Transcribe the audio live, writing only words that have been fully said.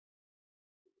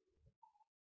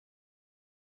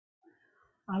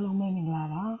Alume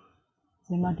Minglava.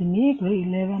 Sematini, grade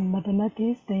 11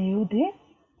 mathematics, then you did.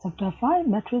 Chapter 5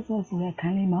 matrices were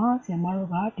Kalima,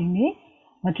 Samaruga, Dini,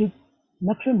 matric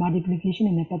multiplication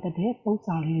in a patate, post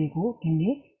aligo,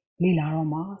 Dini, Lila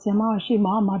Roma, Sama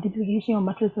Shima, multiplication of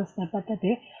matrices in a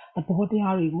patate, the Pohoti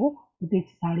Arigo, with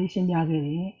its salation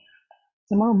yagere.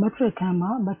 Samaro metric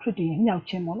kama, matriti,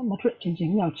 Yauchemo, matric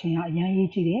changing Yauchia,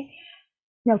 Yang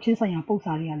Yauchin Saya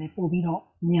Posari and Pobino,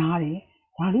 Nyare.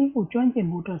 Dari who joined the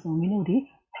motors on Minodi,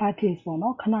 Tatis for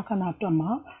no Kanakana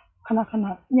Tama,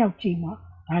 Kanakana Nyauchima,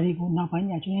 Dari who now find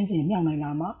Yajan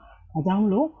Yamanama, a down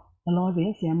low, the Lord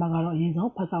is Yamagaro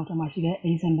Yezo, pass out a machine,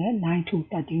 Azembe, 9 to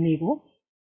 13 level,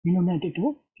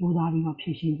 Minometu, Judaving of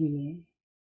Shishin delay.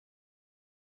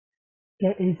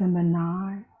 There is a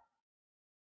 9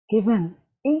 given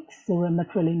 8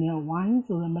 matrilinear wine,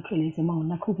 matrilism,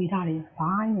 Nakubitari,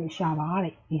 fine,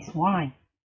 Shabari, is wine.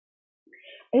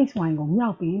 Ace wine ကိုမြော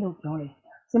က်ပြီလို့ပြောတယ်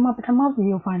။ဆရာမပထမဗီဒီ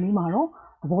ယိုဖိုင်လေးမှာတော့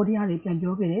သဘောတရားတွေပြန်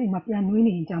ပြောခဲ့တယ်။ဒီမှာပြန်နှွေး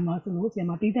နေကြမှာဆိုလို့ဆရာ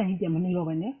မတီးတန့်ရင်ပြန်မနှွေးတော့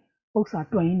ဘဲနဲ့ပု္ပ္ပစာ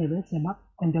တွက်ရင်းနဲ့ပဲဆရာမ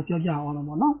ပြန်ပြောပြအောင်လို့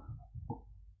ပေါ့နော်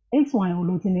။ Ace wine ကို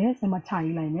လိုချင်တယ်ဆရာမချ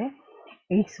ရေးလိုက်မယ်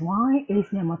။ Ace wine Ace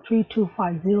ညမှာ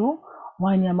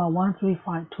3250 Y ညမှာ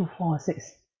135246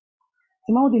။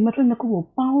ဒီမှာဒီ matrix နှစ်ခုကို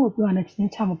ပေါင်းလို့ပြောရတဲ့ချ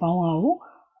င်းချမပေါင်းရဘူး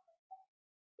။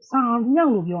စာမြော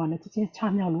က်လို့ပြောရတယ်ချက်ချင်းချ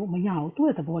မြောက်လို့မရဘူးသူ့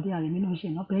ရဲ့သဘောတရားတွေမင်းတို့ရှ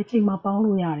င်းနော်ဘယ်ချိန်မှာပေါင်း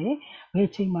လို့ရတယ်ဘယ်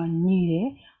ချိန်မှာညီတယ်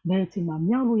ဘယ်ချိန်မှာ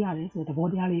မြောက်လို့ရတယ်ဆိုတဲ့သဘော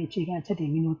တရားလေးအခြေခံအချက်တွေ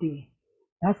မင်းတို့သိတယ်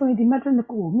ဒါဆိုရင်ဒီ matrix နှစ်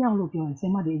ခုကိုမြောက်လို့ပြောရင်ဆ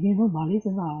င်မတွေအရင်ဆုံးဗာလေးစ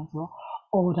ဉ်းစားအောင်ဆိုတော့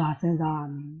order စဉ်းစားရ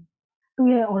မယ်သူ့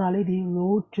ရဲ့ order လေးဒီ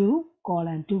row 2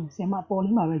 column 2ဆင်မပေါ်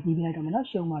လေးမှာပဲရေးပြလိုက်တော့မယ်နော်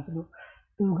ရှုံးပါဆိုလို့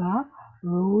သူက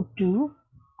row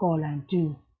 2 column 2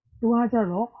သူကကြ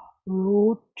တော့ row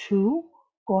 2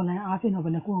 column အားဖြင့်တော့ဘ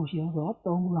ယ်နှခုအောင်ရှိအောင်ဆို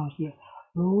တော့3ခုအောင်ရှိရ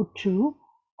row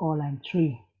 2 column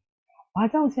 3ဘာ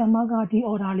ကြောင့်ဆရာမကဒီ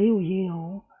order လေးကိုရေး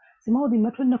တော့ဆရာမတို့ဒီ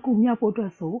matrix နှစ်ခုမြောက်ဖို့အတွ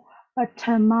က်ဆိုပထ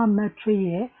မ matrix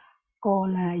ရဲ့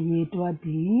column အရေအတွက်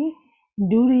ဒီ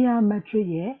ဒုတိယ matrix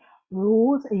ရဲ့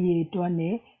rows အရေအတွက်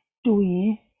နဲ့တူရ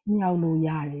င်မြောက်လို့ရ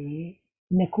တယ်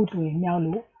နှစ်ခုတူရင်မြောက်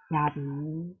လို့ရပြီ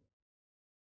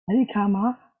အဲဒီခါမှာ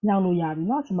မြောက်လို့ရပြီ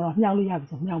เนาะဆရာမတို့မြောက်လို့ရပြီ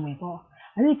ဆိုမြောက်မယ်ပေါ့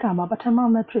အဲ့ဒီခါမှာပထမ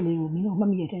matrix လေးကိုမင်းတို့မှ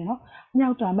တ်မိရတဲ့နော်မြော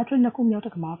က်တာ matrix နှစ်ခုမြောက်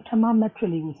တဲ့ခါမှာပထမ matrix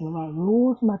လေးကိုကျွန်တော်က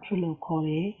rows matrix လို့ခေါ်တ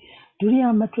ယ်ဒုတိယ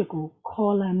matrix ကို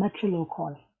column matrix လို့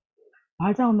ခေါ်တယ်ဘာ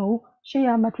ကြောင့်လို့ရှေ့ရ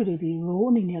matrix တွေဒီ row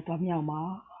အနေနဲ့သွားမြောက်မှာ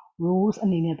rows အ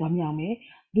နေနဲ့သွားမြောက်မယ်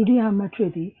ဒုတိယ matrix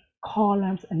ဒီ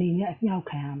columns အနေနဲ့အမြောက်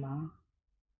ခံရမှာ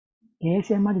ဆ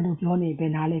ရာမဒီလိုပြောနေပဲ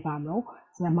နားလဲပါမလို့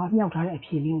ဆရာမမြောက်ထားတဲ့အ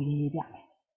ဖြေလေးကိုရေးပြမယ်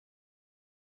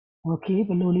okay ဘ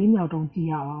ယ်လိုလေးမြောက်တုံးကြည့်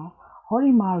ရအောင်ဟော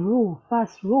ဒီမှာ row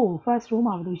first row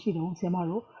မှာဘယ်လိုရှိတုံးဆရာမ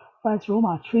တို့ first row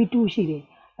မှာ32ရှိတယ်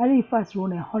အဲ့ဒီ first row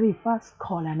နဲ့ဟောဒီ first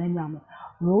column နဲ့မြောက်မယ်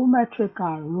row matrix က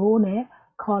row နဲ့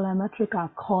column matrix က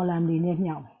column တွေနဲ့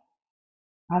မြောက်မယ်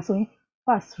ဒါဆိုရင်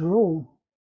first row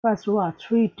က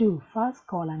32 first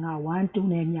column က1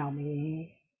 2နဲ့မြောက်မယ်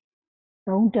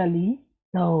3တလီ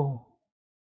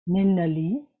3နည်းနလီ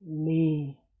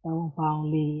4 3ပေါင်း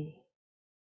4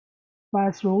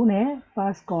 first row နဲ့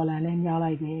first column နဲ့မြောက်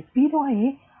လိုက်တယ်ပြီးတော့ရ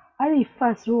င်အဲ့ဒီ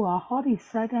first row ကဟောဒီ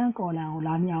second column ကို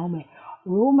လာမြောက်မယ်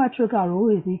row matrix က row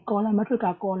တွေစီ column matrix က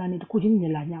column တွေတစ်ခုချင်း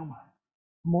နဲ့လာမြောက်မှာ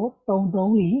မို့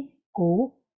3 လီ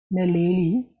9နဲ့4လီ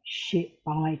8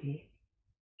ပေါင်းလိုက်တယ်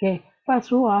ကဲ first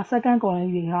row က second column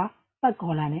တွေက third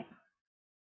column နဲ့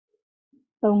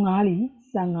3 5လီ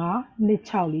15 2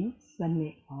 6လီ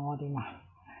12ဟောဒီမှာ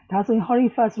ဒါဆိုရင်ဟောဒီ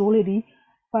first row လေးဒီ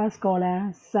first column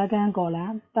second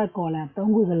column third column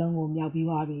 3ခုစလုံးကိုမြောက်ပြီး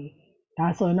သွားပြီဒါ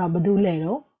ဆိုရင်တော့ဘာလို့လဲ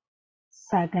တော့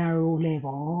second row လဲ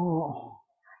ပေါ့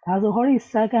ဒါဆိုဟောဒီ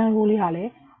second row လေးဟာလေ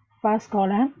first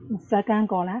column second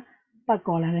column third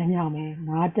column နဲ့မြောက်မယ်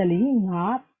5တလီ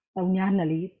5 3ည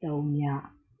2လီ3ည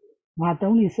5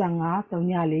 3လီ15 3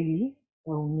ည4လီ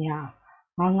3ည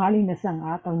5 5လီ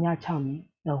25 3ည6လီ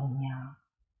3ည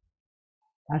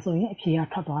ဒါဆိုရင်အဖြေက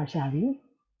ထွက်သွားရှာပြီ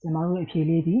ကျွန်တော်တို့အဖြေ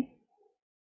လေးဒီ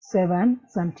7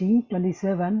 17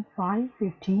 27 5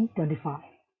 15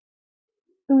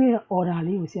 25သူ့ရဲ့ order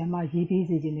လေးကိုဆရာမရေးပေး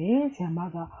စေခြင်းနဲ့ဆရာမ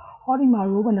ကဟောဒီမှာ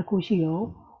row ဘယ်နှခုရှိတော့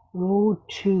row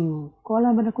 2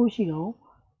 column ဘယ်နှခုရှိတော့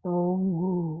3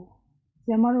ခုဆ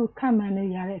ရာမတို့ခန့်မှန်းနေ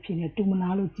ရတဲ့အဖြေနဲ့တူမ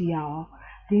လားလို့ကြည့်ရအောင်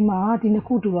ဒီမှာဒီနှစ်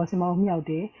ခုတူတော့ဆရာမတို့မြောက်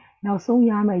တယ်နောက်ဆုံး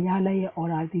ရမယ့်ရလက်ရဲ့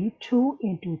order ဒီ2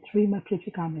 into 3 matrix ဖြ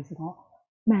စ်ကြမယ်ဆိုတော့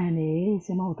မှန်တယ်ဆ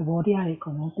ရာမတို့သဘောတရားတွေအကု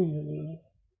န်လုံးသိနေပြီ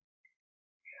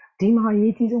ဒီမှာအ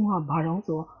ရေးကြီးဆုံးကဘာတော့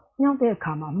ဆိုမြောက်တဲ့အ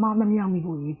ခါမှာမှားမမြောက်မိ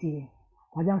ဖို့အရေးကြီးတယ်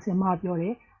။ဒါကြောင့်ဆရာမပြောတ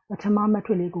ယ်ပထမ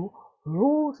matrix လေးကို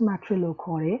rows matrix လို့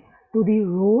ခေါ်တယ်။သူဒီ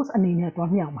rows အနေနဲ့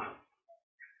သွားမြောက်မှာ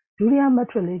။ဒုတိယ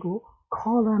matrix လေးကို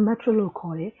column matrix လို့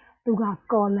ခေါ်တယ်။သူက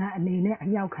column အနေနဲ့အ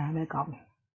မြောက်ခံရမယ်ကောင်းတယ်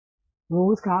။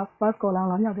 rows က first column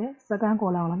လာမြောက်တယ် second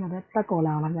column လာမြောက်တယ် third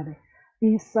column လာမြောက်တယ်ဒီ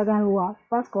second row က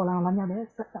first column လာမြောက်တယ်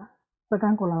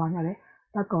second column လာမြောက်တယ်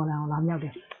third column လာမြောက်တ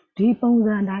ယ်ဒီပုံ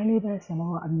စံတိုင်းလေးပဲကျွန်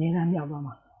တော်တို့အမြဲတမ်းမြောက်သွား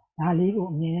မှာဒါလေးကို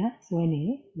အမြဲတမ်းဆွဲနေ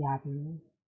ရပြီ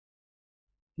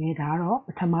ဒီဒါတော့ပ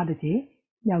ထမတစ်ကြိမ်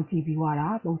မြောက်ကြည့်ပြီးွားတာ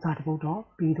ပုံစံတစ်ပုဒ်တော့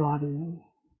ပြီးသွားပြီ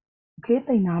โอเค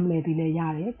တိတ်နားမလဲဒီလဲရ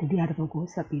တယ်ဒုတိယတစ်ပုဒ်ကို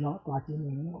ဆက်ပြီးတော့တွားကြည့်မ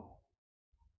ယ်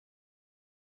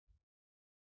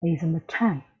Example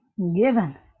 10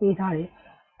 given ပေးထားတယ်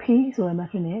P ဆိုတဲ့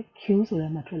matrix နဲ့ Q ဆို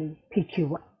တဲ့ matrix လေး PQ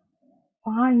ပေါ့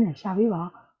Find နဲ့ရှာပေးပါ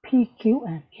PQ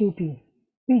and QP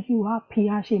PQ က P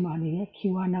ကရှေ့မှာနေတယ် Q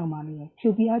ကနောက်မှာနေတယ်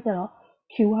QP ကကျတော့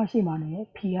Q ကရှေ့မှာနေတယ်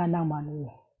P ကနောက်မှာနေတ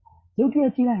ယ်ရုပ်ပြ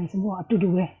ကြည့်လိုက်ရင်စမောအတူတူ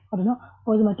ပဲဟုတ်တယ်နော်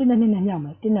ပေါ်စမှာ1နဲ့2နဲ့မြောက်မ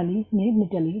ယ်1နဲ့4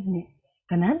 2တက်4 2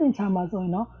ကဏ္ဍသင်္ချာမှာဆိုရ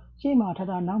င်တော့ရှေ့မှာထား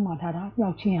တာနောက်မှာထားတာ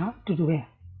မြောက်ချင်းဟာအတူတူပဲ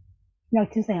မြောက်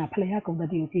ချင်းဆိုင်ရာဖလှယ်ကုန်တ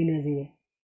တိကိုပြေးလဲစေတယ်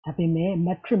ဒါပေမဲ့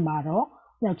matrix မှာတော့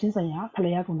မြောက်ချင်းဆိုင်ရာဖလှ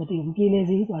ယ်ကုန်တတိကိုမပြေးလဲ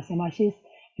စေဆိုတာဆင်မရှိ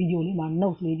ဗီဒီယိုလေးမှာ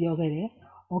notes လေးပြောခဲ့တယ်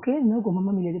okay note ကိုမမှ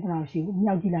တ်မိလေပြဿနာမရှိဘူး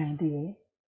မြောက်ကြည့်လိုက်ရင်သိတယ်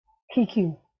PQ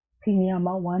P နေရာ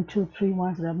မှာ1 2 3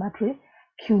 1ဆိုတဲ့ matrix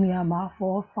Q နေရာမှာ4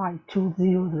 5 2 0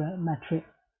ဆိုတဲ့ matrix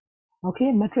okay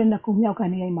matrix နှစ်ခုမြောက်ခံ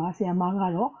နေမှာဆရာမက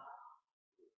တော့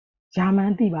ဂျာမ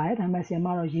န်သိပါတယ်ဒါပေမဲ့ဆရာမ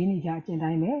တော့ရေးနေကြအကျဉ်း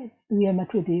တိုင်းပဲသူရဲ့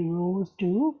matrix တွေ rows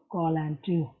to column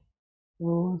 2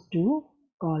 rows to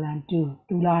column 2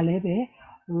တူလာလဲပဲ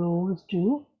rows to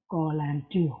column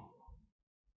 2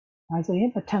ဒါဆိုရင်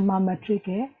ပထမ matrix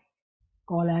ရဲ့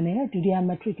column နဲ့ဒုတိယ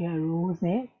matrix ရဲ့ rows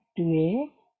နဲ့တူရဲ့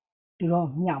တူတော့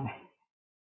မြောက်မယ်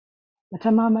ပထ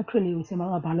မ matrix လေးကိုဆရာမ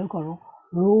တို့ကဘာလို့ခေါ်တော့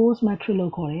rows matrix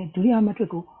လို့ခေါ်တယ်ဒုတိယ matrix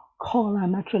ကို column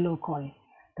matrix လို့ခေါ်တယ်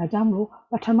ဒါကြောင့်မလို့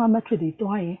ပထမ matrix တွေ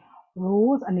တွားရင်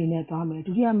rows အနေနဲ့တွားမယ်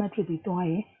ဒုတိယ matrix တွေတွား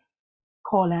ရင်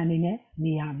column အနေနဲ့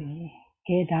နေရမယ်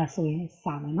ကဲဒါဆိုရင်စ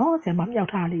မယ်နော်ဆရာမမြောက်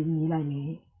ထားလေးရေးလိုက်မ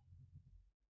ယ်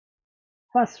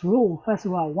first rowက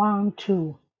1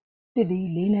 2တစ်ဒီ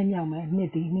4နဲ့မြောက်မယ်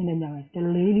2ဒီ2နဲ့မြောက်မယ်တ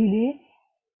လေးလေးလေး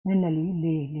နဲ့နဲ့လေး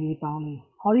လေးပေါင်းလေး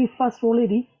ဟောဒီ first row လေး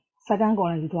ဒီ second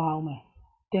column ကြီးတွားအောင်မယ်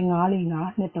တင်5လေး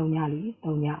5နဲ့3ညလေး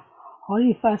3ညဟောဒီ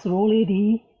first row လေးဒီ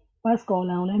first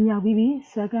column ကိုလည်းမြောက်ပြီးပြီ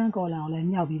second column ကိုလည်း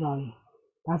မြောက်ပြီးပါပြီ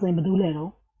ဒါဆိုရင်ဘာလို့လဲ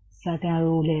တော့ second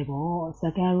row လဲပေါ့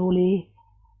second row လေး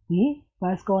ဒီ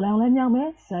first column ကိုလည်းမြောက်မယ်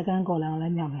second column ကိုလ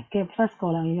ည်းမြောက်မယ်ကဲ first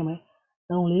column ကြီးမြောက်မယ်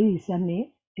3လေးဒီ7နဲ့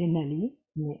1နဲ့လေး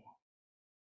နှစ်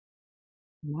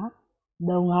နော်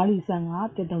3 5လေး15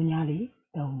 1 3ညလေး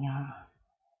3ည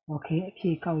okay အ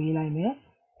ဖြေကောက်ရေးလိုက်မယ်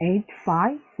8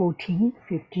 5 14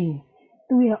 15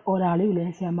သူ့ရဲ့ order လေးကိုလ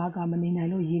ည်းဆရာမကမနေနိုင်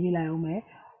လို့ရေးပေးလိုက်အောင်မယ်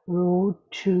row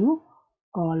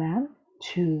 2 column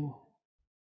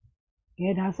 2ကဲ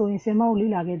ဒါဆိုရင်ဆရာမကို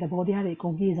လေ့လာခဲ့တဲ့သဘောတရားတွေအကု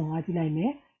န်ပြည့်စုံသွားကြည့်လိုက်မ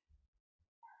ယ်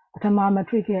ပထမ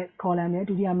matrix ရဲ့ column နဲ့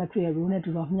ဒုတိယ matrix ရဲ့ row နဲ့တူ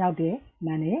တော့မြောက်တယ်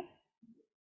မှန်တယ်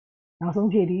နောက်ဆုံး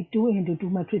ဖြေဒီ2 into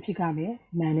 2 matrix ဖြစ်ကမယ်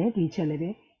မှန်တယ်ဒီချက်လည်းပဲ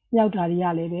မြောက်တာတွေက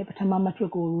လည်းပဲပထမ matrix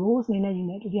ကို rows အနေနဲ့ယူ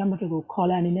မယ်ဒုတိယ matrix ကို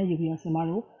column အနေနဲ့ယူပြီးတော့ဆရာမ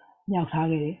တို့မြောက်ထား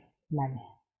ခဲ့တယ်မှန်တယ်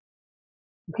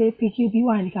okay PQ ပြီး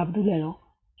သွားရင်ဒီကဘာလုပ်လဲတော့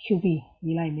QP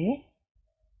ရေးလိုက်မယ်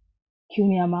Q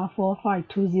နေရာမှာ4 5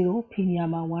 2 0 P နေရာ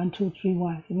မှာ1 2 3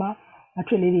 1ဒီမှာ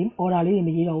matrix လေးတွေ order လေးတွေမ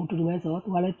ရေးတော့ဘူးတူတူပဲဆိုတော့သူ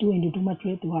ကလည်း2 into 2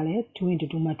 matrix သူကလည်း2 into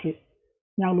 2 matrix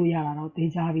မြောက်လို့ရတာတော့သိ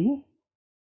ကြပြီ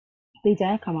သိကြ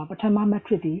တဲ့အခါမှာပထမ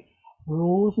matrix ဒီ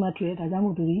rows matrix ဒါကြောင့်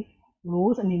မို့သူဒီ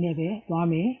rows အနေနဲ့ပဲသွား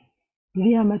မယ်ဒု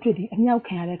တိယ matrix ဒီအမြောက်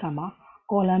ခံရတဲ့အခါမှာ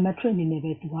column matrix အနေနဲ့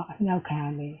ပဲသူကအမြောက်ခံရ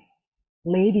မယ်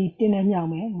4ဒီ1နဲ့မြောက်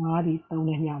မယ်5ဒီ3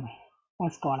နဲ့မြောက်မယ်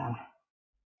first column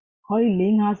ဟောဒီ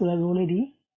4 5ဆိုတဲ့ row လေးဒီ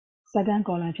second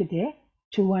column ဖြစ်တဲ့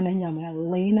2 1နဲ့မြောက်မယ်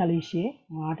4နဲ့လေး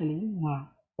8 5တလေး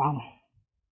5ပေါင်းမယ်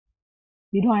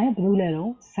ပြီးတော့ရင်ဘယ်လိုလဲ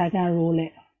တော့ second row လဲ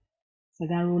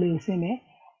second row လေးကိုဆင်းမယ်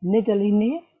2တလေး2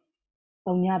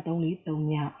 3ည3လေး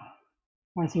3ည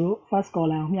first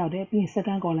column ကိုမြောက်တယ်ပြီးရင်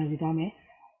second column ကြီးသွားမယ်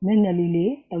2နဲ့လေး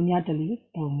လေး3ညတလေး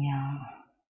3ည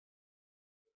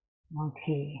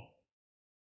okay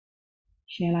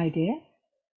ရှင်းလိုက်တယ်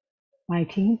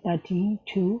19 13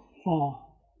 2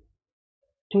 4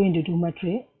 2 into 2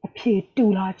 matrix အဖြေတူ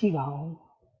လားကြည့်ပါဦး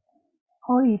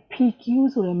ဟောဒီ PQ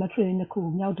ဆိုတဲ့ matrix လေးနှစ်ခု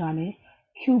မြောက်တာနဲ့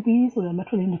QP ဆိုတဲ့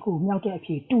matrix လေးနှစ်ခုမြောက်တဲ့အ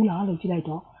ဖြေတူလားလို့ကြည့်လိုက်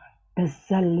တော့တစ်စ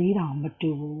က်လေးတောင်မတူ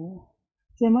ဘူး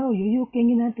ဆရာမတို့ရိုးရိုးကိန်း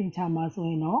ကနန်းတင်ချမှာဆို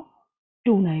ရင်တော့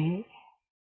တူနိုင်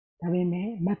ဒါပေမဲ့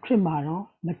matrix မှာတော့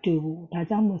မတူဘူးဒါ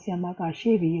ကြောင့်မို့ဆရာမက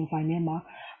ရှေ့ဗီဒီယိုဖိုင်ထဲမှာ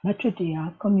matrix တွေက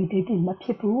commutative မဖြ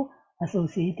စ်ဘူး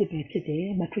associative ပဲဖြစ်တယ်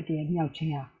matrix တွေမြောက်ခြ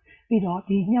င်းဟာပြီးတော့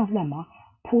ဒီမြောက်လက်မှာ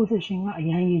position ကအ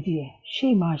ရင်ရေးကြည့်တယ်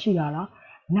ရှေ့မှာရှိတာလား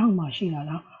နောက်မှာရှိတာ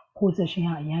လား position က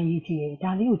အရင်ရေးကြည့်တယ်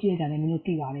ဒါလေးကိုကြည့်လိုက်တာလည်းမျိုး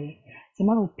သိပါလေကျွန်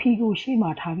တော်တို့ P ကိုရှေ့မှာ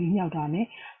ထားပြီးမြောက်တာနဲ့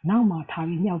နောက်မှာထား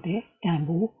ပြီးမြောက်တဲ့တန်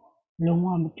ဖိုးလုံးဝ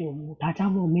မတူဘူးဒါကြော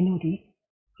င့်မို့မင်းတို့ဒီ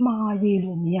မှားရေး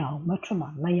လို့မရအောင် matrix မှာ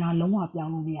နေရာလုံးဝပြော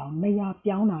င်းလို့မရအောင်နေရာ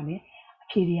ပြောင်းတာနဲ့အ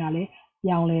ဖြေတွေကလည်း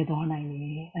ပြောင်းလဲသွားနိုင်တယ်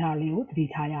အဲ့ဒါလေးကိုသတိ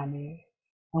ထားရမယ်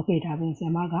Okay ဒါဆိုရင်ဆ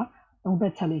ရာမကသုံးသ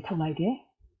က်ချက်လေးထုတ်လိုက်တယ်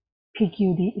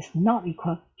PQD is not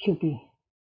equal QP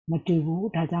မတူဘူး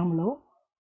ဒါကြောင့်မလို့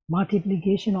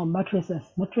multiplication of matrices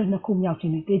matrix နှစ်ခုမြောက်ခြ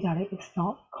င်းနဲ့တွေ့ကြတယ် is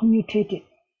not commutative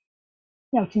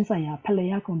မြောက်ခြင်းဆိုင်ရာဖလှယ်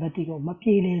ရကုန်တတ်ကိုမ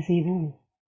ပြေလည်စေဘူး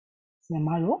ဆရာမ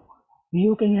တို့ဗီဒီ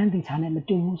ယိုကိန်းလန်းတီချာနဲ့မ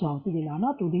တူဘူးဆိုတော့သိကြလား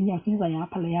နော်တူဒီမြောက်ခြင်းဆိုင်ရာ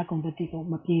ဖလှယ်ရကုန်တတ်ကို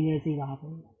မပြေလည်စေပါ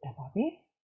ဘူးဒါပါပဲ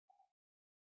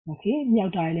Okay မြော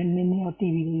က်တာလည်းနည်းနည်းတော့တ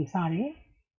ည်ပြီးလို့စတယ်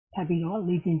ထပ်ပြီးတော့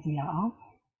လေ့ကျင့်ကြည့်ရအောင်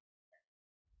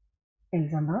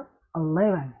Example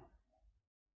 11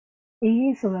 A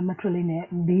ဆိုတဲ့ matrix လေးနဲ့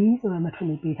B ဆိုတဲ့ matrix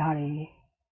လေးပေးထားတယ်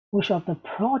which of the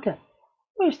product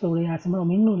which ဆိုတဲ့ဟာကျွန်တော်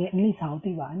မင်းတို့လည်းအင်္ဂလိပ်စာကို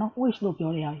သိပါတယ်နော် which လို့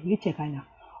ပြောတဲ့ဟာရွေးချယ်ခိုင်းတာ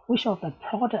which of the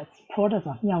products product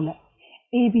ဆိုတာမြောက်လက်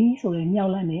AB ဆိုတဲ့မြော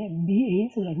က်လက်နဲ့ BA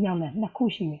ဆိုတဲ့မြောက်လက်နှစ်ခု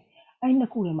ရှိတယ်အဲ့နှ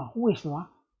စ်ခုထဲမှာ which ဆိုတာ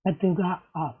ဘယ်သူက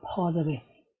positive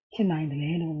ဖြစ်နိုင်တယ်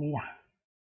လဲလို့မေးတာ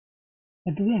ဘ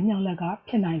ယ်သူရဲ့မြောက်လက်က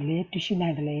ဖြစ်နိုင်တယ်လဲတရှိနို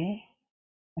င်တယ်လဲ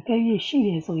အကယ်၍ရှိတ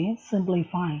ယ်ဆိုရင်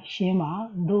simplify ရှင်းပါ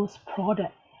those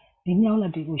product ဒီမြောက်လ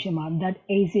က်တွေကိုရှင်းပါ that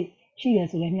exist ရှိတယ်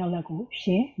ဆိုတဲ့မြောက်လက်ကိုရှ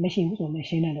င်းမရှိဘူးဆိုရင်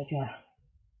ရှင်းတယ်လို့ပြောတာ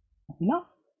ဟုတ်ပြီနော်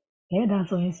အဲ့ဒါ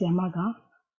ဆိုရင်ဆရာမက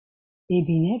AB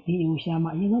နဲ့ BA ကိုရှာ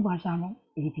မှာအရင်ဆုံးပါရှာမယ်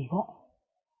AB ပေါ့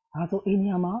ဒါဆို A နေ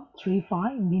ရာမှာ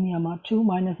35 B နေရာမှာ2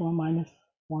 -1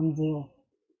 -10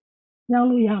မြောက်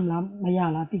လို့ရမလားမရ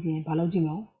လားသိရင်ဘာလုပ်ကြည့်မ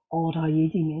လဲ order ရေး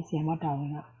ကြည့်မယ်ဆရာမတာဝ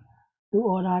န်ကသူ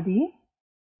order ဒီ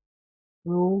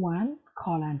row 1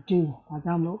 column 2ဒါ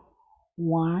ကြောင့်မလို့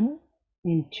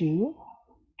1 into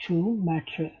 2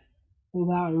 matrix သူ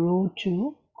က row 2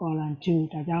 column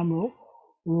 2ဒါကြောင့်မလို့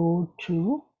row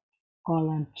 2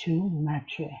 column 2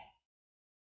 matrix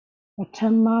ပထ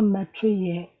မ matrix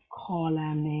ရဲ့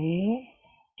column နဲ့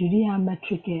ဒုတိယ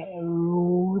matrix ရဲ့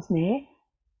rows နဲ့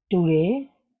တူတယ်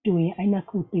တူရင်အဲ့နှစ်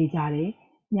ခုတွေ့ကြတယ်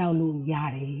မြောက်လို့ရ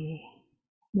တယ်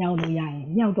မြောက်လို့ရရင်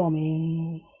မြောက်တော့မယ်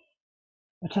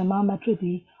ပထမ matrix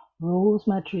ဒီ rows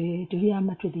matrix ဒုတိယ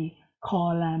matrix ဒီ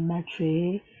column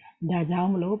matrix ဒါကြော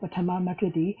င့်မလို့ပထမ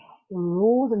matrix ဒီ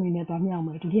rows အနေနဲ့သွားမြောက်မ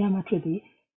ယ်ဒုတိယ matrix ဒီ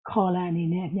column အနေ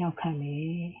နဲ့မြောက်ခံမ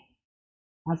ယ်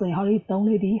ဒါဆိုရင်ဟောဒီ3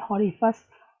လေးဒီဟောဒီ first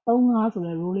 35ဆို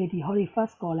တဲ့ row လေးဒီဟောဒီ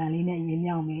first column လေးနဲ့ရင်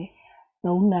မြောက်မယ်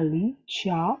3နှစ်လီ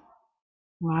6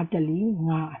 5တလီ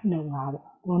5နှုတ်5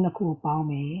ပေါ့ဒီနှစ်ခုပေါင်း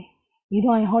မယ်ပြီး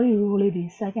တော့ဟောဒီ row လေးဒီ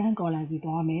second column ကြီး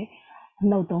သွားမယ်အ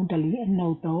နှုတ်3တလီအနှု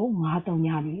တ်3 5 3ည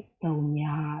လီ3ည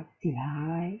ကြည့်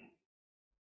လိုက်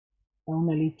3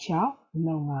တလီ6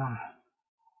နှုတ်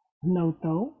5အနှုတ်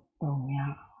3 3ည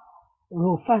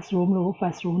row first row မလို့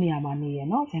first row နေရာမှာနေရ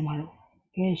เนาะဆင်ပါတော့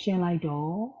ကဲရှင်းလိုက်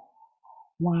တော့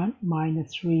1 - 3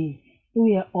သူ့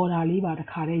ရဲ့ order လေးပါတစ်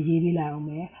ခါတည်းရေးပေးလိုက်အောင်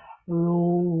မယ်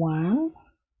row 1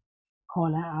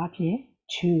 column အဖြစ်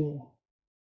2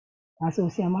ဒါဆို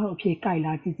ဆရာမတို့အဖြေကိုက်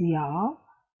လာကြည့်ကြည့်ရအောင်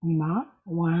ဒီမှာ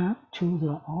1 2ဆို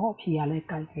တော့အဖြေကလည်း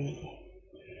ကိုက်ပဲ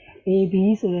AB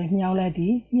ဆိုတဲ့မြောက်လက်ဒီ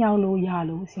မြောက်လို့ရ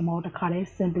လို့ဆရာမတို့တစ်ခါတည်း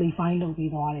simplify လုပ်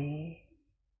ပြီးသွားတယ်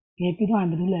ကဲပြီးတော့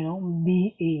ဘယ်လိုလဲတော့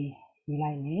BA ရေး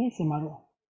လိုက်မယ်ဆရာမတို့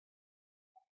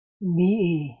BA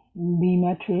B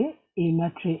matrix A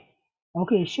matrix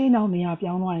okay ရှေ့နောက်နေရာ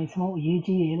ပြောင်းသွားရင်ဆရာမတို့အရေး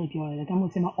ကြီးတယ်လို့ပြောတယ်ဒါမှမဟု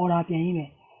တ်ဆရာမ order ပြန်ရေးမယ်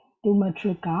2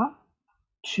 matrix က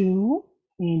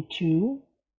2 into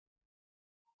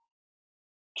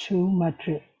 2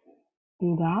 matrix သူ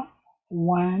က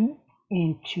1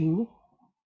 into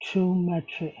 2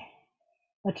 matrix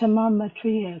ပထမ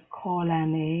matrix ရဲ့ column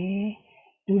နဲ့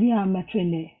ဒုတိယ matrix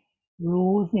နဲ့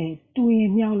rows နဲ့တူရ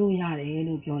င်မြောက်လို့ရတယ်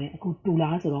လို့ပြောတယ်အခုတူ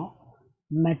လားဆိုတော့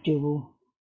မတူဘူး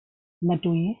မ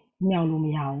တူရင်မြောက်လို့မ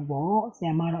ရဘူးပေါ့ဆ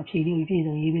ရာမတော့အဖြေလေးကိုပြည့်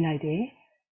စုံရေးပေးလိုက်တယ်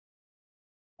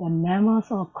The numbers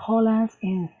of columns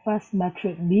in first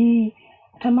matrix B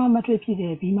ပထမ matrix ဖြစ်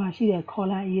တဲ့ B မှာရှိတဲ့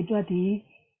column အရေအတွက်ဒီ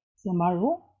ဆရာမ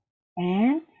တို့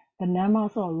and the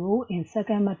numbers of row in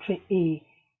second matrix A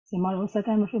ဆရာမတို့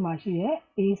second matrix မှာရှိတဲ့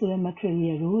A ဆိုတဲ့ matrix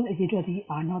ရဲ့ row အရေအတွက်ဒီ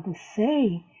are not the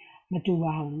same မတူ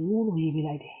ပါဘူးလို့ရေးပေး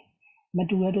လိုက်တယ်မ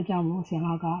တူတဲ့အတွက်ကြောင့်မို့ဆရာမ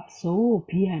က so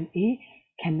B and A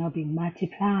cannot be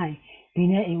multiplied B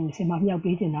နဲ့ A ကိုဆရာမမြောက်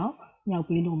ပေးခြင်းတော့မြောက်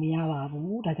ပေးလို့မရပါ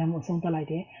ဘူးဒါကြောင့်မို့အဆုံးသတ်လိုက်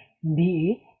တယ် BA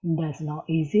does not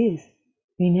exist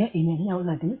B နဲ့ A နဲ့မြောက်လ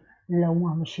က်ဒီလုံးဝ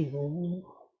မရှိဘူး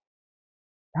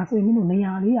ဒါဆိုရင်မင်းတို့နေ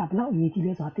ရာလေးကဘယ်လောက်အရေးကြီး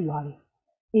လဲဆိုတာသိသွားပြီ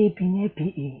AB နဲ့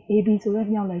BA AB ဆိုတဲ့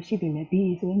မြောက်လက်ရှိပေမဲ့ BA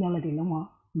ဆိုတဲ့မြောက်လက်ဒီလုံးဝ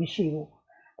မရှိဘူး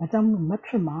ဒါကြောင့်မို့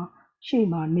matrix မှာရှေ့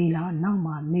မှာနေလားနောက်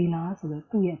မှာနေလားဆိုတော့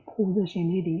သူ့ရဲ့ position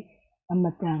လေးဒီအမ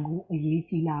တန်ကိုအရေး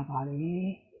ကြီးလာပါတယ်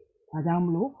ဒါကြောင့်မ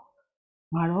လို့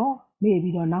ငါတော့မေ့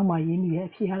ပြီးတော့နောက်မှရေးမိရဲ့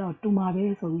အဖြေကတော့တူမှာပဲ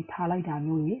ဆိုပြီးထားလိုက်တာ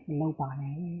မျိုးကြီးမလုပ်ပါ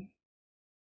နဲ့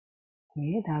ကဲ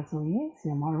ဒါဆိုရင်ဆ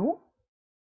ရာမတို့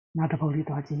Not about it,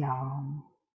 what you are.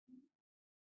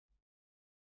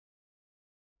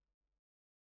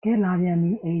 Get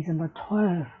Lavian is number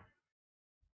 12.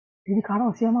 Did the car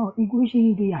of Siamo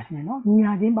equation be at no?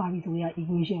 Niagin Barbie to your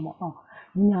equation or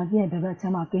Niagin, the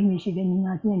Sama Game she then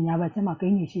Niagin, Yavatama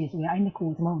Game she is where I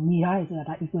know Mira is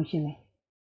that equation.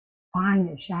 Find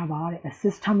a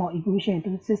system or equation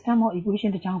to system or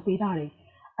equation to jump it.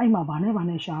 I'm a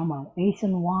banana shama, Ace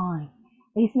and Y.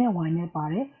 Ace and Y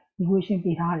nepare, equation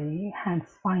pitare, hence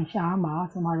find shama,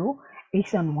 tomorrow,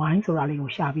 Ace and Y, so Rally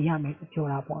Shabia make a pure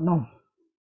up or no.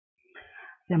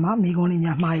 The mammy going in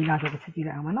your mind out of the city.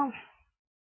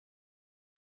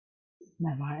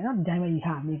 No, not damage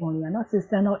have me only no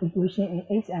system or equation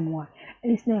in X and Y.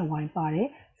 Ace and Y pare,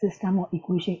 system or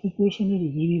equation is the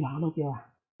Yivi Pure.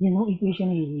 You know,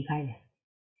 equation is the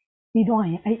We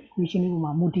don't have equation in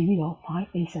my motive find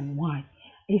X and Y.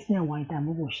 X and Y time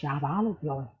will shaba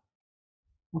pure.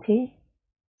 Okay?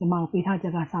 The mouth Peter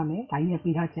Jagasame, I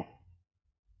Peter Jack.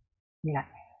 Yeah.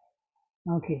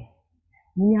 Okay.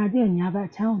 Near the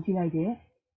Nava town today.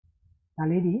 A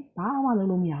lady, Bawa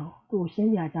Lumia, to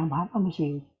send ya jump up a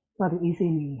machine, but easy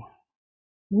me.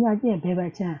 Near the paper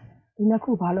chan, in a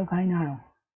coupalo kainaro.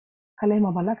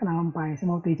 Kalema Balakanam by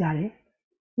some of the jari,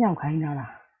 Yao kainara.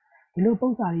 The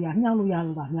local area,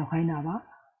 Yaluya, Yao kainava,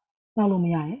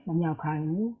 Yalumia, and Yao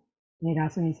kainu,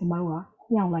 Nedasan Samawa,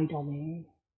 Yao light on me.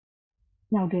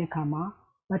 Now there come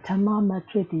Matama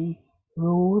matrix,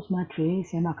 rose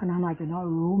matrix, and Makanana,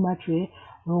 rule matrix,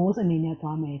 rose and in a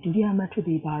tome, to the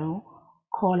matrix barrow,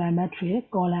 collar matrix,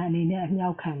 collar and in a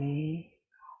now come.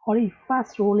 Or if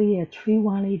fast rolling a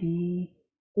 3-180,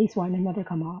 X one another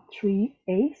come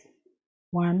 3X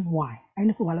 1Y. I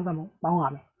know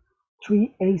who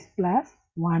 3X plus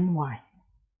 1Y.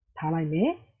 Tala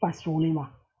me fast rolling ma.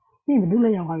 Even do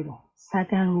lay away.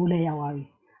 Second rule lay away.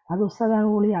 As of second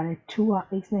rule are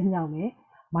 2X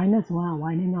minus 1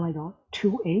 Y like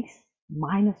 2X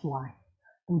minus Y.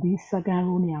 To this second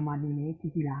rule near money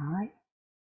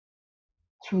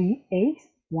 3X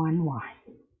 1Y.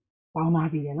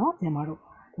 Bound be no Jamaro.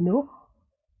 No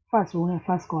first rule and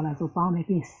first column so bound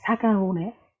making second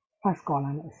rule first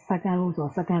column, second rule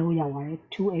or second rule away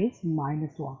 2X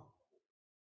minus 1.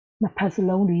 The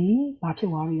Pasaloni,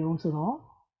 Pachiwari also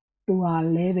to a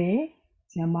leve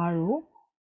Jamaro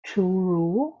 2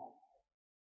 rule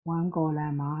 1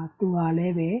 column to a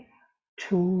leve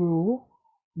 2 rule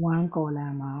 1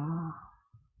 column.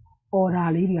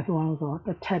 Orally, the also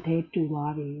the tate to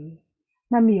worry.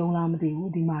 Nami only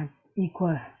the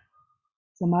equal.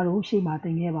 Tomorrow she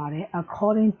martin about it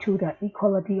according to the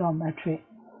equality of metric.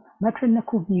 Metric na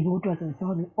could be voted and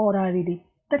so the orderly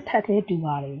the tate to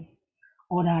worry.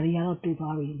 Orderly to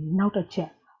worry. Not a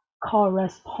check.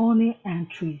 Corresponding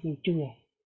entries to it.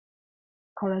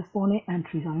 Corresponding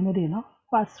entries are no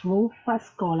first row,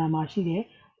 first column are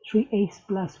 3x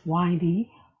plus yd.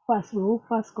 First row,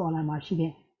 first column are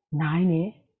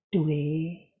 9 to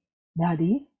a that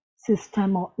is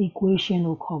system of equation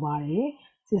or cover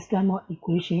system of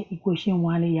equation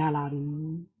 1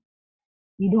 yalari.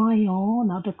 We don't know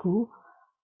not a coup.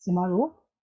 Tomorrow,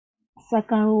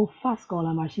 second row, first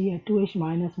column are 2h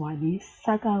minus yd.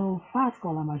 Second row, first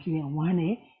column are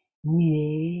 1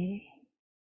 me.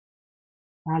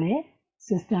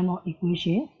 System of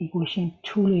equation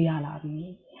 2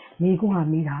 yalari. Me go on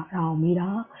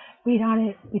mira,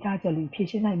 Peter Jelly,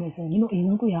 patient I may say, you know,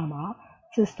 in Guyama,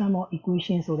 system of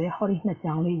equations so they hurry not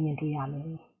down into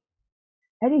Yami.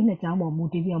 I didn't let down more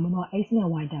motivation, X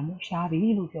and Y dam,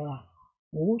 shabby, look your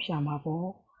oh,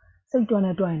 shamabo. So don't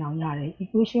a drawing on Yari,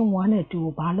 equation 1 and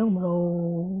 2,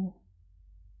 Balomro.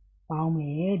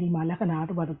 Palme, the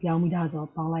Malacana, but the Piamidas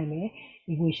of Palame,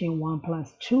 equation 1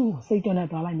 plus 2, say don't a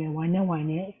Palame, 1 and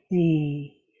 1,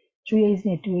 the 3 is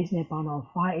net 2 is net pound of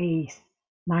 5 is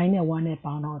 9 and 1 net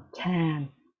pound of 10.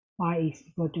 5 is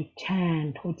equal to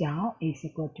 10. Total is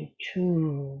equal to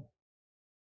 2.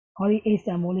 Hori is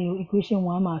the model equation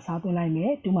 1 ma something like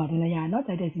me. 2 ma not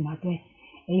that is nothing.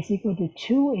 Is equal to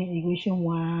 2 in equation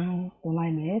 1.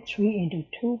 Like me. 3 into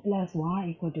 2 plus 1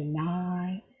 equal to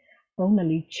 9.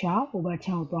 Only chop over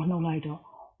chop don't know like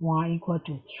 1 equal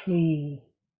to 3.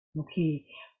 Okay.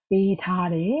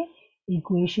 Beta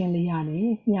equation လေးရတယ်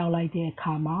ညှောက်လိုက်တဲ့အ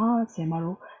ခါမှာဆင်မ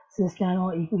တို့ system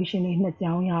တော့ equation လေးနှစ်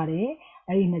ကြောင်းရတယ်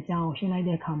အဲ့ဒီနှစ်ကြောင်းကိုရှင်းလိုက်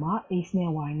တဲ့အခါမှာ x နဲ့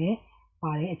y နဲ့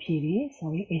ပါတဲ့အဖြေတွေ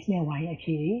sorry x နဲ့ y ရဲ့အ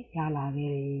ဖြေတွေရလာ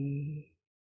ခဲ့တယ်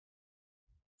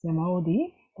ဆင်မတို့ဒီ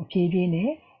အဖြေပြင်း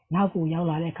နဲ့နောက်ကိုရောက်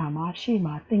လာတဲ့အခါမှာရှေ့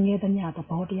မှာသင်ခဲ့သမျှသ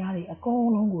ဘောတရားတွေအကုန်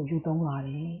လုံးကိုယူသုံးလာတ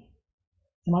ယ်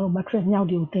ဆင်မတို့ matrix မြောက်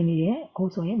တွေကိုသင်နေတယ်အခု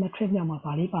ဆိုရင် matrix မြောက်မှာ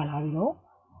ပါလေးပါလာပြီတော့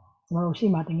ကျွန်တော်တို့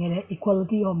ရှေ့မှာတင်ခဲ့တဲ့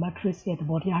equality of matrix ရဲ့သ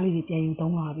ဘောတရားလေးတွေပြန်ယူ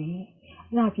သုံးလာပြီ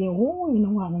Raki, oh, you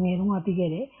know, I'm going to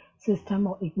get a system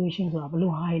of equations or blue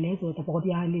highlights or the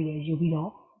body highlight, you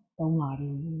will don't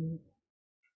worry.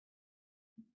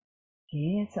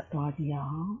 Yes, at Wadia.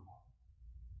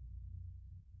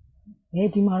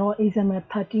 Tomorrow is a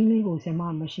 13 goes a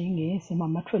machine, yes, a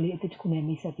matrix at the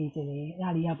Kunemi Sapite,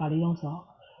 Aria Balionso,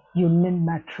 unit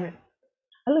matrix.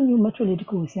 Alam yung matrix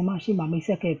ko sa machine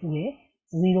mamisa kay puwe,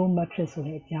 zero matrix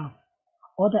ulit yan.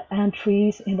 All the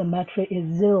entries in the matrix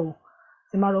is zero.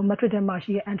 Tomorrow matrix and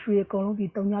machine entry ko di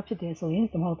tong nya phit de so yin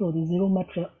tomorrow to di zero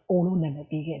matrix all lo nae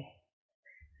pi ke.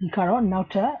 Di karoနောက်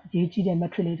ထပ်ရေးကြည့်တဲ့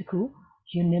matrix လေးတစ်ခု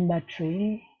unit matrix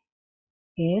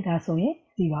ကဲဒါဆိုရင်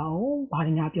ဒီပါဦးဘာ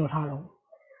တွေများပြောထားတော့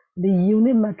the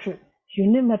unit matrix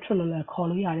လို့လည်းခေါ်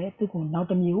လို့ရတယ်သူကနောက်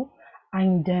တစ်မျိုး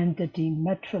identity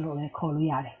matrix လို့လည်းခေါ်လို့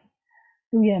ရတယ်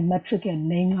သူရဲ့ matrix ရဲ့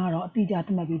name ကတော့အတိအကျသ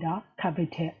တ်မှတ်ပြီးတာ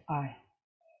capital I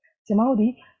ကျွန်တော်တို့ဒီ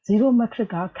zero matrix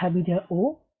က capital O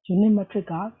unit matrix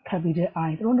က capital I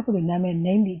တို့နှစ်ခုတွေနာမည်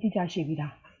name တွေအတိအကျရှိပြီး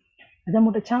သားဒါကြောင့်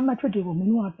မို့တခြား matrix တွေကိုမင်း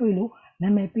တို့ကတွေ့လို့နာ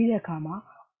မည်ပေးတဲ့အခါမှာ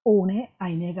O နဲ့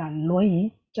I နဲ့ကလွဲရင်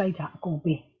ကြိုက်တာအကုန်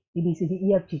ပေး ABCD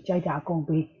EFG ကြိုက်တာအကုန်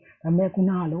ပေးဒါပေမဲ့ခု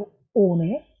နကလို့ O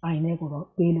နဲ့ I နဲ့ကိုတော့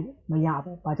ပေးလို့မရ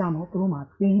ဘူး။ဘာကြောင့်လဲသူတို့မှာ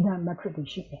ပေးတဲ့ matrix တွေ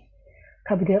ရှိတယ်။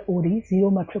 capital O ဒီ zero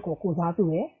matrix ကိုကိုစားပြု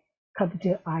တယ်။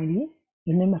 capital I ဒီ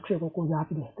unit matrix ကိုကိုစား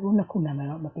ပြုတယ်။သူတို့နှစ်ခုနာမည်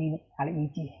တော့မပေးနဲ့။ဒါလည်းအ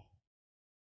ရေးကြီးတယ်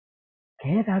။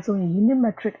ကဲဒါဆိုရင် unit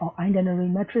matrix or identity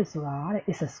matrix ဆိုတာတဲ့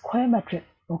is a square matrix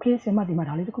okay ဆရာမဒီမှာ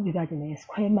ဒါလေးတစ်ခုပြပြချင်တယ်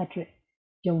square matrix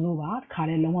ကြုံလို့ပါခါ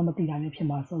လေးလုံးဝမသိတာမျိုးဖြစ်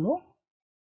မှာဆိုလို့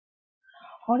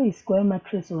ဟောဒီ square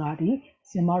matrix ဆိုတာဒီ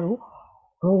ဆရာမတို့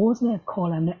rows နဲ့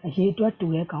column နဲ့အရေးအတွက်တူ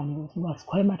တဲ့ကောင်မျိုးဆိုတော့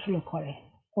square matrix လို့ခေါ်တယ်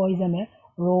for example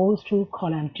rows 2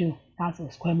 column 2 that's a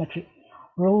square matrix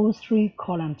rows 3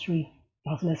 column 3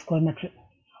 that's a square matrix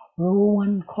row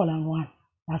 1 column 1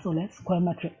 that's a square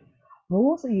matrix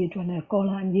rows အရေးအတွက်နဲ့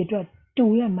column အရေးအတွက်တူ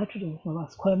တဲ့ matrix ကိုဆိုတော့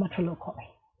square matrix လို့ခေါ်တယ်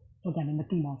ဟုတ်တယ်မ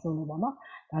သိမှာဆိုလို့ပေါ့နော်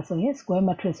ဒါဆိုရင် square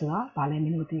matrix ဆိုတာဘာလဲမ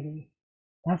င်းတို့သိပြီ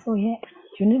ဒါဆိုရင်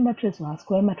unit matrix ဆိုတာ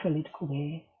square matrix လေးတစ်ခုပဲ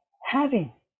having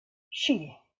ရှိတ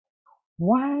ယ်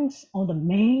once on the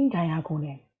main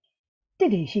diagonal တ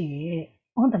စ်တွေရှိတယ်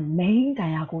on the main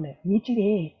diagonal ရေးကြည့်တ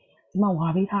ယ်ဒီမှာဝါ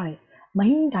ပေးထားတယ်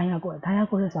main diagonal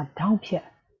ဆိုတာထောင်းဖြတ်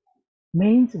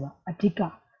main ဆိုတာအဓိ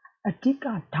က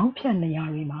ထောင်းဖြတ်နေရာ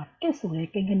တွေမှာတစ်ဆိုတဲ့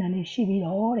ကိန်းဂဏန်းလေးရှိပြီး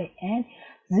တော့တဲ့ and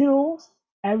zeros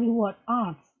everywhere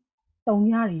are တုံ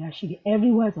ရတွေကရှိတယ်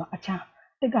everywhere ဆိုတာအခြား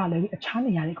တစ်ကလွယ်ပြီးအခြား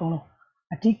နေရာတွေအကုန်လုံး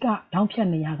အဓိကထောင်းဖြတ်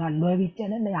နေရာကလွယ်ပြီးကျန်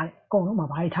တဲ့နေရာတွေအကုန်လုံးမှာ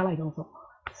ဘာတွေထားလိုက်တော့ဆို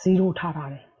0ထားတ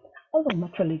ယ်အဲ့လို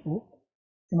matrix လေးကို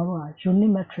ကျွန်တော်တို့က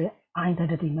unit matrix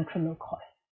identity matrix လို့ခေါ်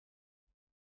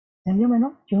တယ်။ညမယ်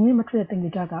နော် unit matrix ရဲ့တင်ကြ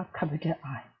တာက capital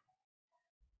I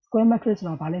square matrix ဆို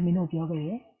တာဘာလဲမင်းတို့ပြောခဲ့တ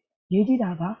ယ်။ရေးကြည့်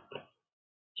တာက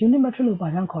unit matrix လို့ဘာ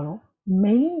ကြောင့်ခေါ်တော့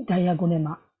main diagonal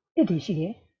မှာတစ်တွေရှိတ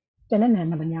ယ်။ကျန်တဲ့နေရာ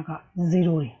မှာက0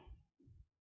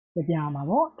တွေပြရမှာ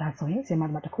ပေါ့။ဒါဆိုရင်ဆရာမ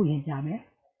တို့တစ်ခုရင်ပြမယ်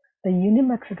။ the unit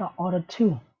matrix က order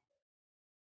 2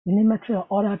 unit matrix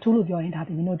order 2လို့ပြောရင်ဒါ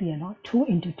ဒီမင်းတို့သိရနော်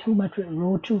2 into 2 matrix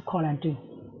row 2 column 2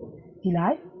ဒီလို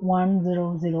က်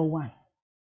1001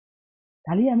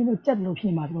ဒါလေးကမင်းတို့ကြက်လို့ဖြ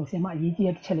စ်မှာဆိုဆရာမအရေးကြီး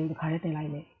တဲ့တစ်ချက်လေးတစ်ခါလေးတင်လို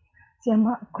က်မယ်ဆရာမ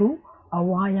အခုအ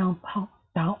ဝါရောင်ဖောင်း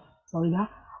တောင်း sorry က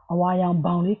အဝါရောင်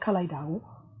ဘောင်လေးခတ်လိုက်တာကို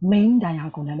main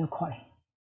diagonal လို့ခေါ်တယ်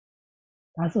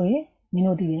ဒါဆိုရင်မင်း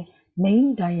တို့သိတယ် main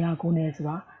diagonal ဆို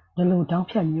တာဒီလိုတောင်း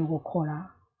ဖြတ်မျိုးကိုခေါ်တာ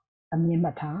အမြင်မှ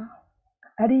တ်ထား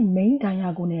အဲ့ဒီ main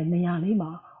diagonal နေရာလေး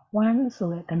မှာ1ဆို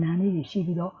တဲ့ကဏ္ဍလေးတွေရှိ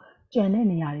ပြီးတော့ကျန်တဲ့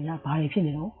နေရာတွေကဘာတွေဖြစ်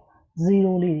နေတော့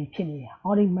0လေးတွေဖြစ်နေတယ်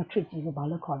order matrix ကြီးကိုဘာ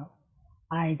လို့ခေါ်တော့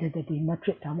identity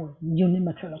matrix ဒါမှမဟုတ် unit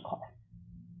matrix လို့ခေါ်တယ်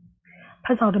ဖ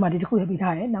တ်ဆောင်တမှာဒီတစ်ခုရပြ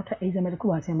ထားတယ်နောက်ထပ် example တစ်ခု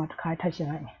ပါဆရာမတစ်ခါထပ်ရှင်း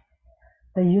လိုက်မယ်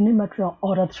the unit matrix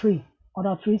order 3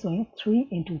 ဆိုရင်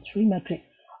3 into 3 matrix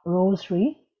row 3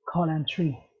 column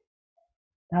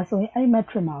 3ဒါဆိုရင်အဲ့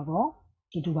matrix မှာတော့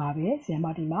ဒီတူပါပဲဆရာမ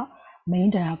ဒီမှာ main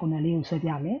diagonal လေးကိုဆွဲ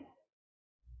ပြမယ်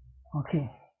okay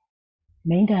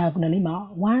main diagonal လေးမှာ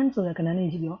1ဆိုတဲ့ကဏ္ဍလေး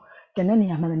ရှိပြီးတော့ကျန်တဲ့နေ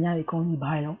ရာမှန်သမျှတွေအကုန်ကြီး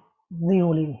ဘာလဲတော့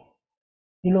0လေးတွေ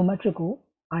ဒီလို matrix ကို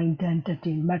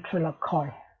identity matrix လို့ခေါ်တ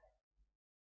ယ်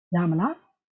ရမလား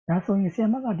ဒါဆိုရင်ဆရာ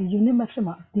မကဒီ unit matrix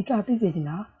မှာအဓိကသိစေချင်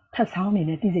တာထပ်ဆောင်းနေ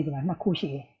နဲ့သိစေချင်တာနှစ်ခုရှိ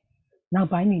တယ်နောက်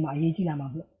ပိုင်းတွေမှာအရေးကြီးလာမှာ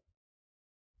မလို့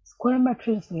square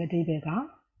matrix ဆိုတဲ့အဓိပ္ပာယ်က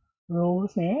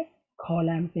rows နဲ့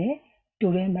column နဲ့တူ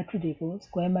တဲ့ matrix တွေကို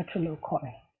square matrix လို့ခေါ်တ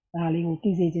ယ်ဒါလေးကို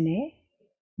သိစေချင်တယ်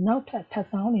နောက်ထပ်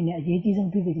ဆောင်းနေနဲ့အရေးကြီး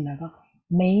ဆုံးသိစေချင်တာက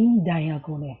main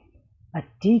diagonal အ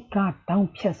ဓိကတောင်း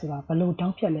ဖြတ်ဆိုတာဘယ်လိုတော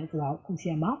င်းဖြတ်လဲဆိုတာကိုဆ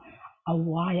ရာမအ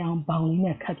ဝါရောင်ဘောင်လေး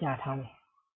နဲ့ခတ်ပြထားတယ်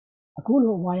အခု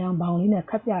လိုအဝါရောင်ဘောင်လေးနဲ့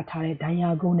ခတ်ပြထားတဲ့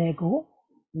diagonal ကို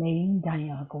main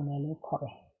diagonal လို့ခေါ်တ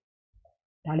ယ်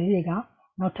ဒါလေးတွေက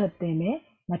နောက်ထပ်သင်မယ်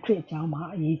matrix အကြောင်းမှာ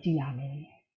အရေးကြီးရမယ်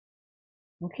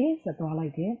Okay, so to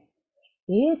like it.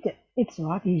 It's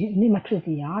what the matrix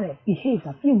behaves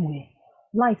a few more.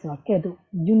 Lights or kedu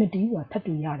unity or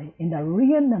tattoo yard in the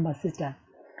real number system.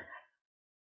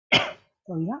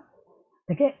 So yeah,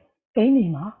 the get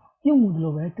Kainima, you would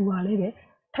lower to a leve,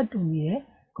 tattoo near,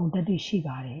 contati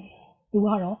shibare. To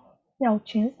our now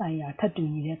chance I tattoo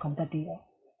near contati.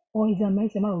 Or is a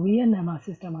maximum real number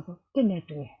system of dinner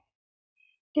to it.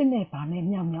 Dinner pane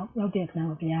meow meow, no deck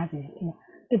now piazzi.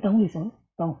 The don't listen,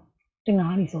 don't. The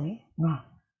nani so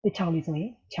the chow is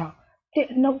away, chow.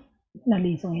 No,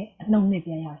 Nali so no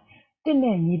nipia.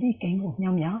 Dinner needy king of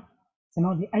meow meow. Some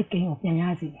of the I king of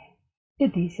Yazi.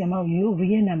 Did this some of you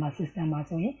real number system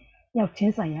as way? Now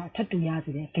chance I tattoo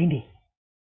yazi candy.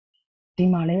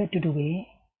 Dimale to do way.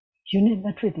 Unit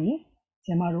matrity,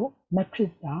 Samaro,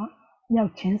 matrita, now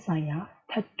chance I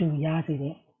tattoo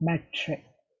yazi matrix.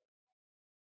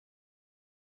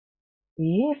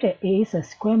 If A is a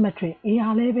square matrix, A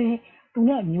are level, do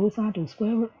not use to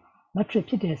square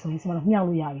matrix so it's one of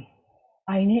Yawi.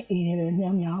 I ne A never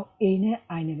meow, A ne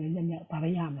I never meow,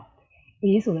 Pavayamo. A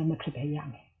is a matrix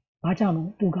yam.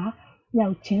 Bajano, Duga,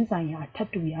 Yao chance I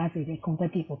tattoo yazi the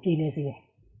competitive places.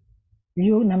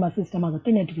 You number system of the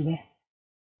tenant to do.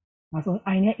 Also,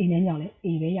 I ne in a yale, A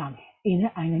yam, in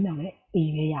a I ne A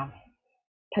yam.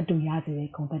 Tattoo yazi the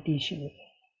competition.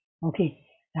 Okay,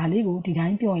 Daligo, did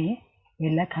I join?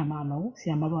 Let Kamano,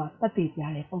 Siamaro, Pati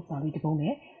Yale, Osa, Little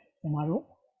Samaro,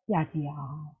 Yatia.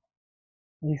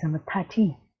 With some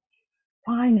 13.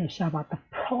 Fine Shabbat, the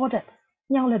product.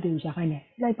 Yalla do Shahine,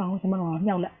 like Bounce Samaro,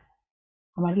 Yalla.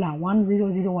 Amala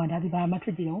 1001, that is by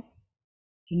Matridio.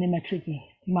 Unimatriti,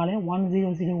 Male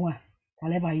 1001,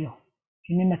 Talebayo.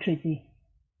 Unimatriti.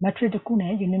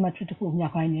 Matriticune, Unimatriticu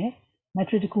Yakine.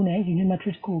 Matriticune,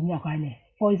 Unimatriticu Yakine.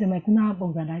 For is a Macuna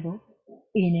Bogadago.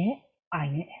 Ine,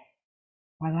 Ine.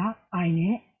 ဘာက I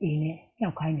နဲ့ A နဲ့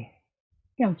မြောက်ခိုင်းတယ်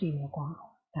မြောက်ကြည့်မယ်ကွာ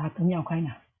ဒါကမြောက်ခိုင်း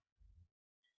တာ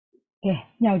ကဲ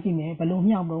မြောက်ကြည့်မယ်ဘယ်လို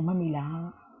မြောက်မလို့မှတ်မိလား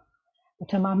ပ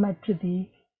ထမ matrix ဒီ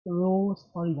rows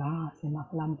ဟောဒီပါဆင်မဖ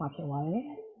လားမပါဖြစ်သွားတယ်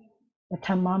ပထ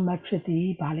မ matrix ဒီ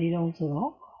ဘာလေးတုံးဆို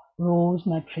တော့ rows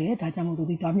matrix ဒါကြောင့်မို့သူ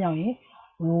ဒီတော့မြောက်ရင်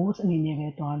rows အနေနဲ့ပဲ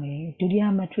သွားမယ်ဒုတိယ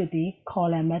matrix ဒီ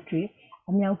column matrix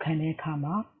အမြောက်ခံတဲ့အခါ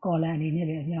မှာ column အနေနဲ့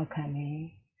ပဲအမြောက်ခံမယ်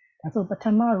ဒါဆိုပထ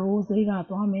မ row လေးက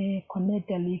သွားမယ်9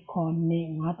တက်လေး9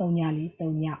 5 3ညလေး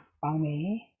3ညပေါင်းမယ်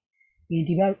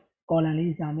ဒီဘက် column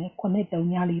လေးစားမယ်9 3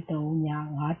ညလေး3ည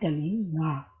5တက်လေး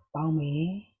5ပေါင်းမယ်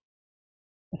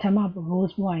ပထမ row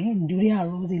ပွားရင်ဒုတိယ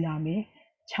row စီလာမယ်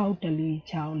6တက်လေး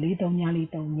6 4 3ညလေး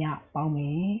3ညပေါင်းမ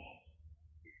ယ်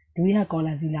ဒုတိယ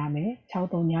column စီလာမယ်6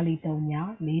 3ညလေး3ည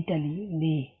4တက်လေး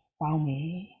4ပေါင်းမ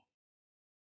ယ်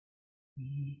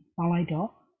ပေါင်းလိုက်တော့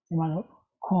ဒီမှာတော့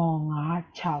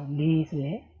964ဆို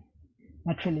တဲ့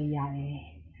matrix လေးရတယ်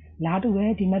။လာတူပဲ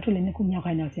ဒီ matrix လေးနှစ်ခုမြောက်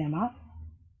ခိုင်းတော့ဆရာမ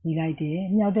ဒီလိုက်တယ်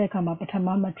။မြောက်တဲ့အခါမှာပထမ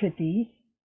matrix ဒီ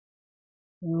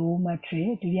row matrix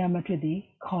ဒုတိယ matrix ဒီ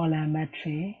column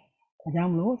matrix ဒါကြော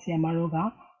င့်မလို့ဆရာမတို့က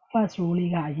first row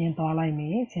လေးကအရင်သွားလိုက်မ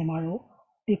ယ်။ဆရာမတို့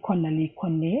1 9 4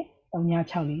 9 3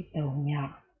 6 4 3ည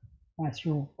first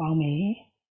row ပေါင်းမယ်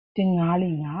။1 5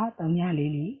 4 5 3 4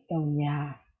 4 3ည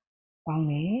ပေါင်း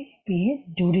မယ်ပြီးရင်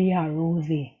ဒုတိယ row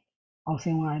စီအောက်ဆ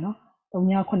င်းသွားတယ်နော်3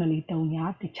ည9 4 3ည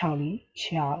1 6 4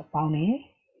 6ပေါင်းမယ်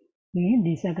ပြီးရင်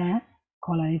ဒီ second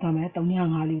column လေးသွားမယ်3ည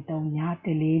5 4 3ည1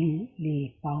 4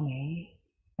 4ပေါင်းမယ်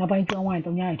နောက်ပိုင်းကျောင်းဝိုင်း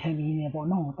3ညရထည့်ပြီးနေပေါ့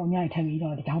နော်3ညရထည့်ပြီး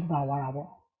တော့ဒီကြောင်းပါသွားတာပေါ့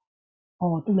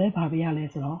ဟောသူလည်းဗာပေးရလဲ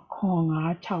ဆိုတော့ခွန်5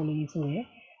 6 4ဆိုရယ်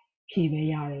ဖြည့်ပေး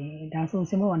ရတယ်ဒါဆို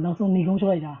စင်မောကနောက်ဆုံးနေကုန်းချ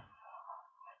လိုက်တာ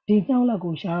ဒီကြောင်းလက်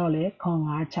ကိုရှာတော့လဲခွန်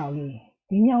5 6 4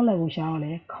ဒီမြောက်လက်ကိုရှာတော့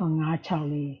လဲခွန်5 6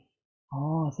 4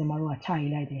ဩစင်မတို့ကချ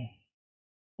ရေးလိုက်တယ်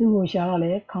သူ့ကိုရှာတော့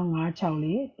လဲခွန်5 6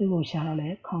 4သူ့ကိုရှာတော့လဲ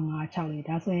ခွန်5 6 4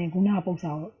ဒါဆိုရင်ခုနကပုံ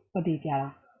စံကိုပတ်တည်ပြတာ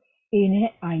A နဲ့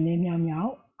I နဲ့မြောက်မြော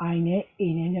က် I နဲ့ A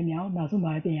နဲ့မြောက်မြောက်နောက်ဆုံး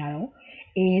မှာပြင်ရတော့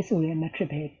A ဆိုတဲ့ matrix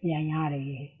ပဲပြန်ရတ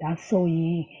ယ်ဒါဆိုရ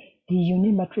င်ဒီ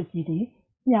unit matrix ကြီးဒီ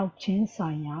မြောက်ချင်း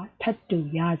ဆိုင်ရာထပ်တူ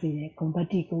ရစေတဲ့ဂုဏ်သတ္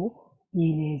တိကိုရ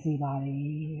ည်လည်စေပါတယ်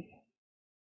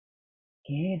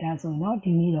ကဲဒါဆိုတော့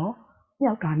ဒီနေ့တော့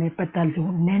မြောက်တာနဲ့ပတ်သက်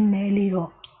လို့နည်းနည်းလေးတော့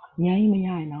အများကြီးမရ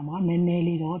ရင်တော့မှနည်းနည်း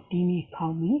လေးတော့ဒီနေ့ခေါ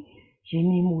င်းပြီးရင်း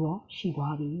နှီးမှုတော့ရှိ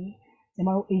သွားပြီကျွန်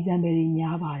တော်တို့ example တွေ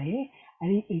များပါတယ်အဲ့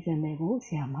ဒီ example ကိုဆ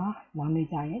ရာမနောက်နေ့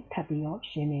ကျရင်ထပ်ပြီးတော့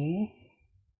ရှင်းနေ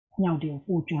ညောက်တွေကို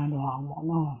ပို့ကျွမ်းတော့အောင်ပေါ့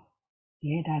နော်ဒီ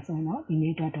ဒါဆိုရင်တော့ဒီ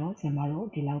နေ့တော့ဆရာမတို့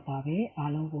ဒီလောက်ပါပဲ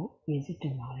အားလုံးကိုကျေးဇူးတ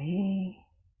င်ပါတယ်